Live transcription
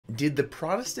Did the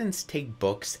Protestants take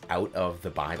books out of the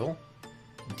Bible?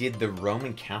 Did the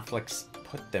Roman Catholics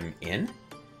put them in?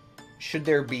 Should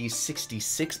there be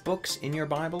 66 books in your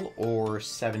Bible or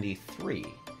 73?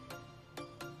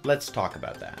 Let's talk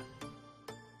about that.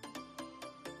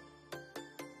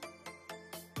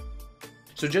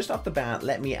 So just off the bat,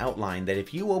 let me outline that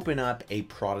if you open up a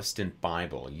Protestant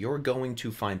Bible, you're going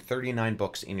to find 39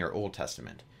 books in your Old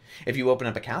Testament. If you open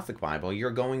up a Catholic Bible,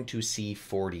 you're going to see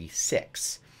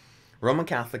 46. Roman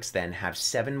Catholics then have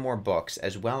 7 more books,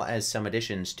 as well as some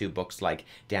additions to books like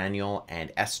Daniel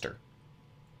and Esther.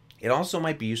 It also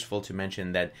might be useful to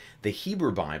mention that the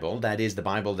Hebrew Bible, that is the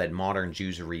Bible that modern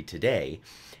Jews read today,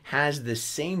 has the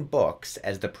same books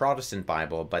as the Protestant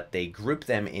Bible, but they group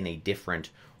them in a different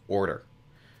order.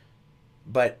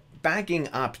 But backing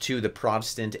up to the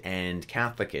Protestant and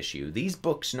Catholic issue, these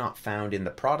books not found in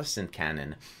the Protestant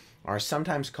canon are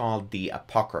sometimes called the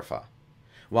Apocrypha,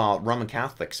 while Roman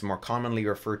Catholics more commonly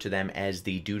refer to them as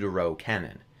the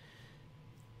Deuterocanon.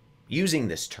 Using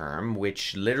this term,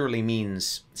 which literally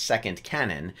means second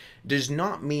canon, does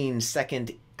not mean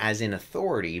second as in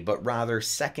authority, but rather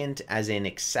second as in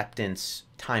acceptance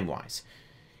time-wise.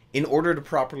 In order to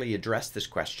properly address this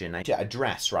question, I need to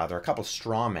address a couple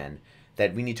straw men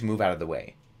that we need to move out of the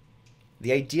way.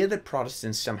 The idea that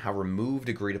Protestants somehow removed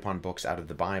agreed-upon books out of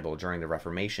the Bible during the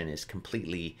Reformation is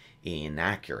completely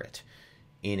inaccurate.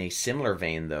 In a similar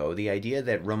vein, though, the idea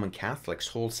that Roman Catholics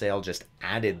wholesale just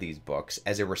added these books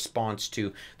as a response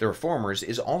to the Reformers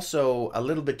is also a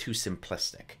little bit too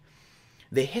simplistic.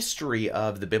 The history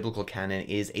of the biblical canon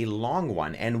is a long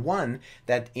one, and one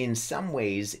that in some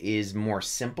ways is more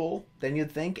simple than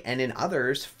you'd think, and in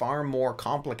others far more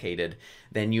complicated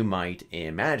than you might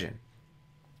imagine.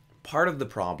 Part of the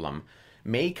problem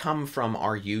may come from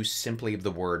our use simply of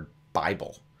the word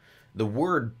Bible. The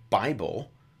word Bible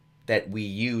that we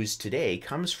use today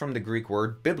comes from the Greek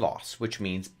word biblos, which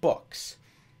means books.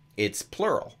 It's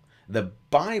plural. The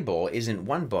Bible isn't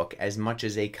one book as much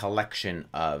as a collection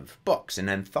of books, an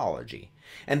anthology.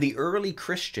 And the early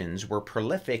Christians were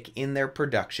prolific in their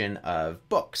production of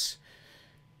books.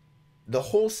 The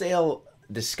wholesale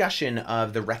discussion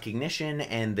of the recognition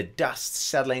and the dust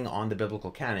settling on the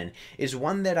biblical canon is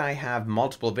one that I have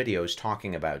multiple videos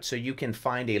talking about, so you can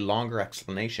find a longer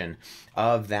explanation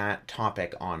of that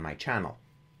topic on my channel.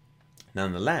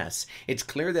 Nonetheless, it's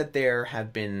clear that there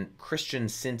have been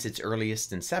Christians since its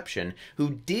earliest inception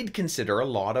who did consider a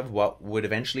lot of what would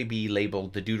eventually be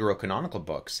labeled the deuterocanonical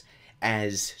books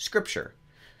as scripture.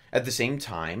 At the same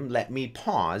time, let me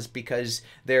pause because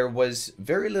there was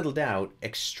very little doubt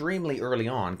extremely early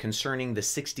on concerning the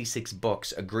 66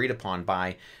 books agreed upon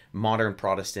by modern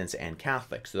Protestants and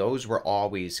Catholics. Those were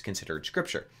always considered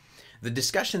scripture. The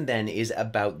discussion then is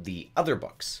about the other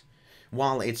books.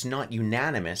 While it's not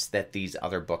unanimous that these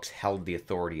other books held the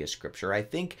authority as scripture, I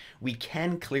think we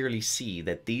can clearly see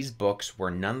that these books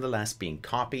were nonetheless being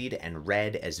copied and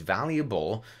read as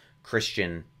valuable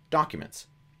Christian documents.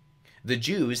 The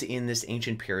Jews in this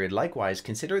ancient period likewise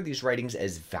considered these writings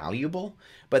as valuable,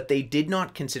 but they did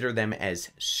not consider them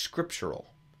as scriptural.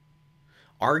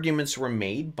 Arguments were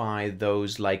made by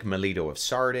those like Melito of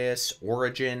Sardis,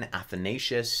 Origen,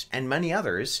 Athanasius, and many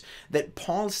others that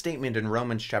Paul's statement in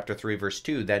Romans chapter 3 verse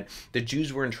 2 that the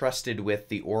Jews were entrusted with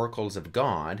the oracles of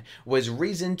God was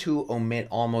reason to omit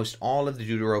almost all of the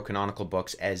deuterocanonical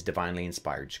books as divinely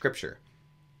inspired scripture.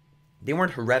 They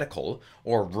weren't heretical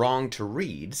or wrong to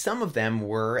read. Some of them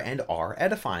were and are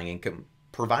edifying and can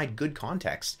provide good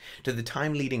context to the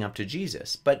time leading up to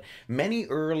Jesus. But many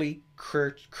early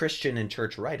Christian and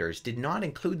church writers did not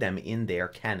include them in their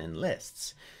canon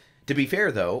lists. To be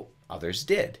fair, though, others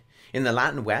did. In the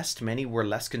Latin West, many were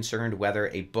less concerned whether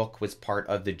a book was part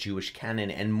of the Jewish canon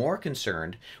and more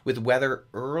concerned with whether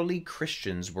early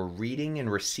Christians were reading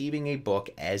and receiving a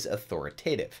book as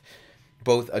authoritative.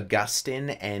 Both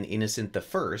Augustine and Innocent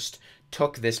I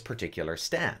took this particular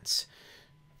stance.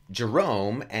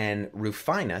 Jerome and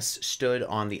Rufinus stood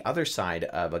on the other side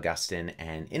of Augustine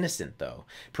and Innocent, though,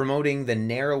 promoting the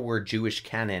narrower Jewish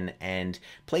canon and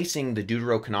placing the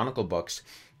deuterocanonical books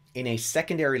in a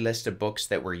secondary list of books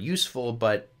that were useful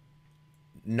but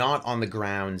not on the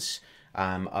grounds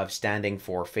of standing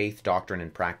for faith, doctrine,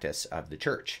 and practice of the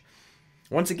church.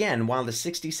 Once again, while the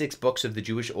 66 books of the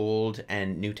Jewish Old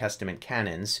and New Testament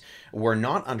canons were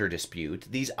not under dispute,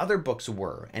 these other books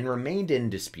were and remained in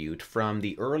dispute from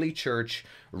the early church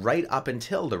right up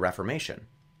until the Reformation.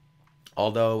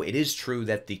 Although it is true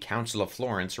that the Council of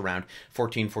Florence around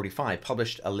 1445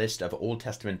 published a list of Old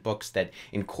Testament books that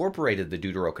incorporated the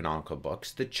deuterocanonical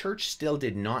books, the church still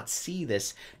did not see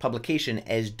this publication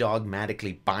as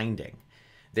dogmatically binding.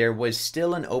 there was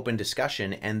still an open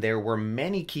discussion, and there were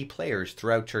many key players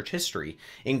throughout church history,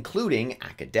 including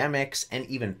academics and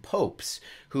even popes,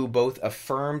 who both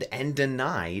affirmed and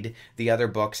denied the other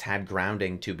books had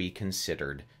grounding to be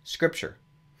considered scripture.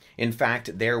 In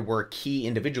fact, there were key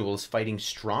individuals fighting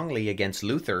strongly against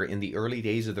Luther in the early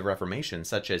days of the Reformation,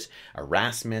 such as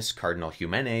Erasmus, Cardinal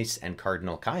Ximenes, and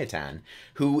Cardinal Cajetan,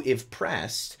 who, if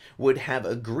pressed, would have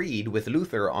agreed with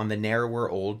Luther on the narrower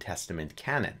Old Testament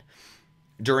canon.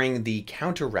 During the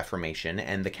Counter-Reformation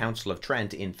and the Council of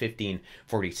Trent in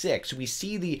 1546, we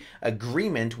see the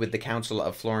agreement with the Council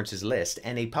of Florence's list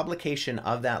and a publication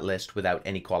of that list without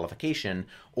any qualification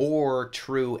or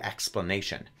true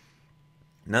explanation.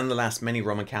 Nonetheless, many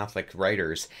Roman Catholic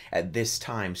writers at this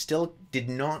time still did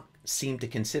not seem to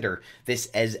consider this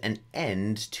as an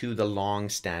end to the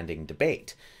long-standing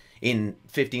debate. In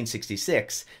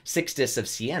 1566, Sixtus of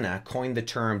Siena coined the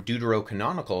term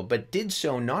deuterocanonical, but did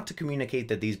so not to communicate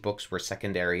that these books were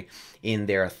secondary in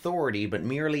their authority, but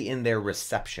merely in their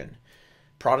reception.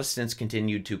 Protestants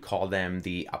continued to call them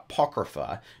the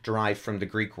Apocrypha, derived from the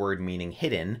Greek word meaning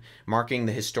hidden, marking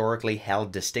the historically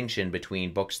held distinction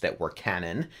between books that were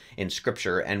canon in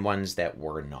Scripture and ones that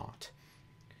were not.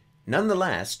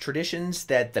 Nonetheless, traditions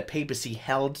that the papacy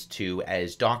held to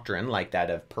as doctrine, like that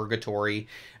of purgatory,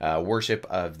 worship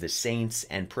of the saints,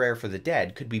 and prayer for the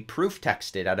dead, could be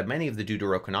proof-texted out of many of the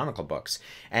deuterocanonical books,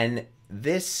 and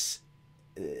this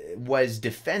was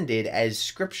defended as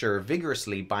scripture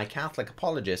vigorously by Catholic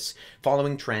apologists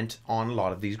following Trent on a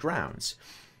lot of these grounds.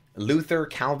 Luther,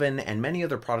 Calvin, and many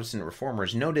other Protestant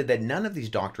reformers noted that none of these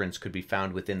doctrines could be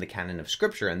found within the canon of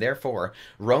Scripture, and therefore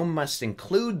Rome must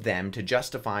include them to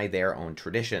justify their own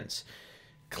traditions.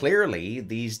 Clearly,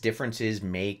 these differences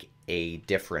make a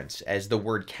difference, as the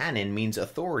word canon means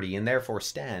authority and therefore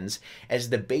stands as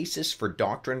the basis for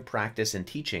doctrine, practice, and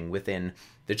teaching within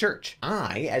the Church.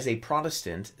 I, as a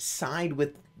Protestant, side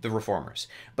with the reformers,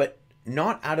 but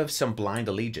not out of some blind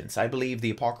allegiance. I believe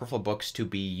the apocryphal books to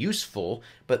be useful,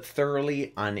 but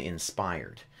thoroughly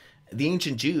uninspired. The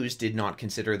ancient Jews did not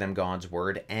consider them God's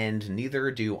word, and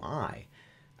neither do I.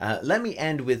 Let me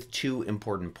end with two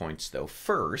important points, though.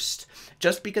 First,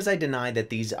 just because I deny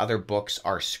that these other books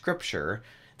are scripture,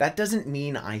 that doesn't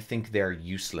mean I think they're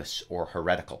useless or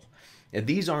heretical.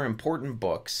 These are important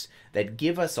books that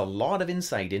give us a lot of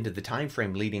insight into the time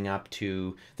frame leading up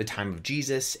to the time of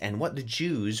Jesus and what the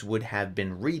Jews would have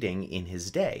been reading in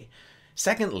his day.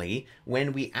 Secondly,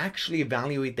 when we actually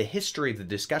evaluate the history of the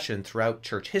discussion throughout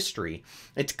church history,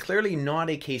 it's clearly not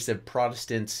a case of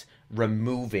Protestants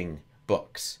removing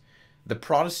books. The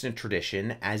Protestant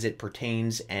tradition, as it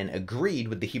pertains and agreed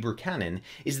with the Hebrew canon,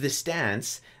 is the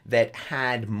stance that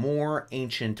had more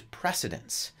ancient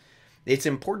precedents. It's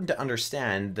important to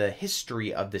understand the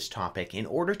history of this topic in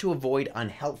order to avoid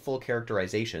unhelpful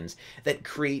characterizations that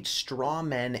create straw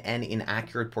men and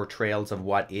inaccurate portrayals of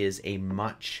what is a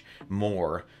much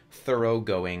more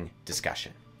thoroughgoing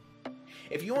discussion.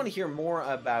 If you want to hear more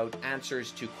about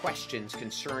answers to questions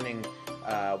concerning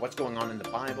what's going on in the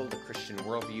Bible, the Christian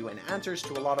worldview, and answers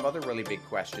to a lot of other really big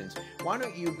questions, why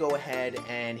don't you go ahead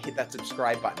and hit that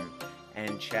subscribe button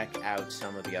and check out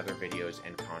some of the other videos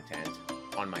and content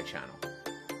on my channel.